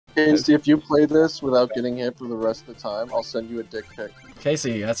Casey, if you play this without getting hit for the rest of the time, I'll send you a dick pic.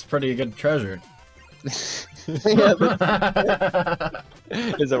 Casey, that's pretty good treasure. Yeah,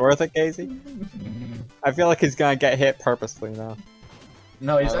 Is it worth it, Casey? I feel like he's gonna get hit purposely now.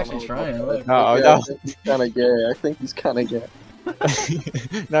 No, he's I don't actually know trying. about Look. that. Oh, Yeah, no. I think he's kind of gay. I think he's kind of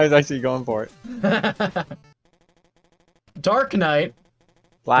gay. No, he's actually going for it. Dark Knight.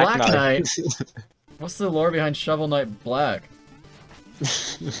 Black Knight. Knight. What's the lore behind Shovel Knight Black?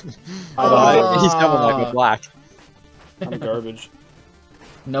 He's Shovel Knight with black. I'm garbage.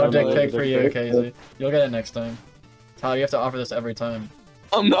 No I'm dick really pic for you, dick Casey. You'll get it next time. Tyler, you have to offer this every time.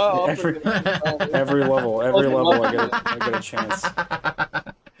 I'm not. Every level, I get a chance.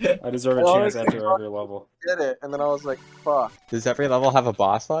 I deserve a chance after every level. Did it, and then I was like, "Fuck." Does every level have a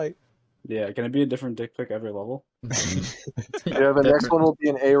boss fight? Yeah, can it be a different dick pic every level? Yeah, the next one will be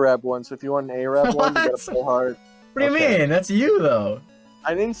an Arab one. So if you want an Arab one, you gotta play hard. What do you mean? That's you, though.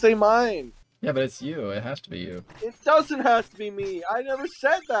 I didn't say mine. Yeah, but it's you. It has to be you. It doesn't have to be me. I never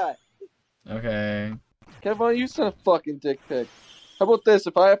said that. Okay. Kev, why don't you send a fucking dick pic? How about this?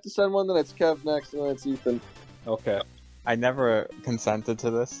 If I have to send one, then it's Kev next, and then it's Ethan. Okay. I never consented to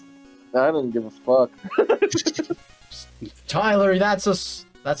this. I didn't give a fuck. Tyler, that's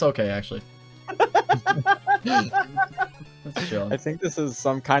okay, actually. That's chill. I think this is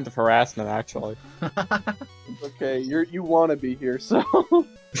some kind of harassment, actually. Okay, you want to be here, so.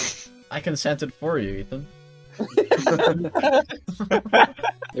 I consented for you, Ethan.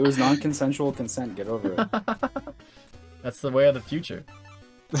 It was non-consensual consent. Get over it. That's the way of the future.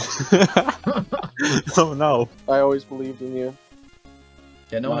 Oh no. I always believed in you.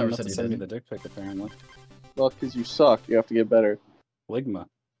 Yeah, no one Not ever enough said to you send me didn't. the dick pic, apparently. Well, because you suck. You have to get better. Ligma.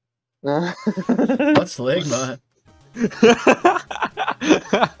 What's Ligma?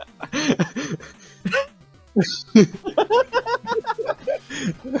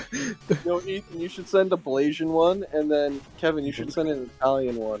 Yo, Ethan, you should send a Blasian one, and then Kevin, you should send an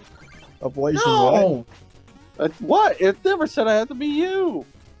Italian one. Ablation what? No! What? It never said I had to be you.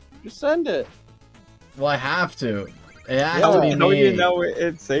 Just send it. Well, I have to. It has Yeah, to be How do me. you know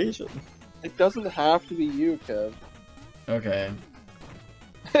it's Asian? It doesn't have to be you, Kev. Okay.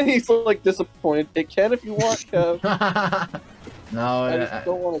 He's like disappointed. It can if you want, Kev. No, I just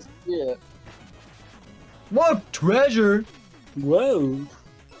don't want to see it. What treasure? Whoa!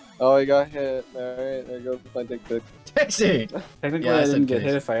 Oh, I got hit. Alright, there goes my dick pic. Taxi! Technically, Yeah, I I said didn't get case.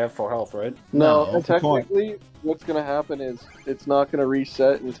 hit if I have full health, right? No, No, and technically, what's gonna happen is it's not gonna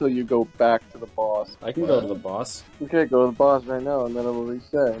reset until you go back to the boss. I can go to the boss. Okay, go to the boss right now, and then it'll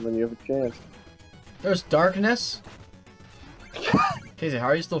reset, and then you have a chance. There's darkness? Casey, how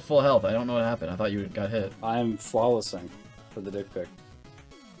are you still full health? I don't know what happened. I thought you got hit. I'm flawlessing for the dick pic.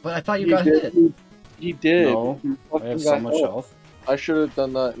 But I thought you He got did. hit. He did. No, He I fucking have so got much hit. health. I should have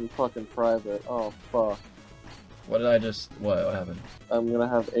done that in fucking private. Oh, fuck. What did I just... What happened? I'm gonna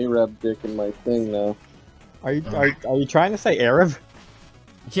have Arab dick in my thing now. Are you trying to say Arab?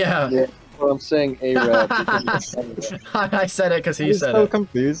 Yeah. Yeah. Well, I'm saying Arab. because it's I said it because he I'm said so it.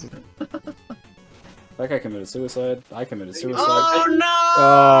 confused. That guy committed suicide. I committed suicide. Oh no!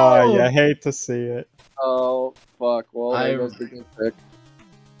 Oh, you hate to see it. Oh, fuck. Well, there goes the dick pic.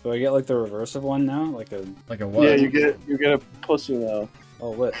 Do I get like the reverse of one now? Like a... Like a what? Yeah, you get a pussy now.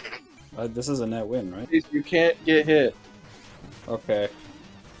 Oh, lit. This is a net win, right? You can't get hit. Okay.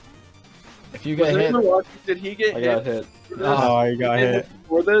 If you Was get hit... anyone watching? Did he get I hit? got hit. for this? Oh, you got Did he hit.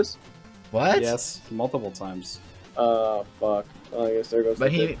 for this? What? Yes, multiple times. Fuck. Oh, I guess there goes.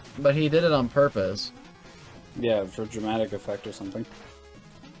 But the dick. he did it on purpose. Yeah, for dramatic effect or something.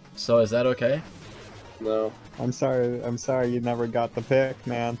 So is that okay? No. I'm sorry you never got the pick,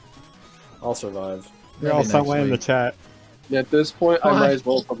 man. I'll survive. You're all Maybe somewhere next in the week. chat. At this point, I Why? might as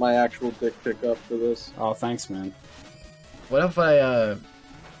well put my actual dick pic up for this. Oh, thanks, man. What if I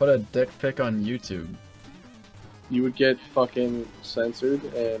put a dick pic on YouTube? You would get fucking censored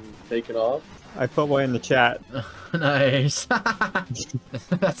and taken off. I put one in the chat. Nice.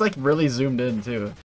 That's like really zoomed in too.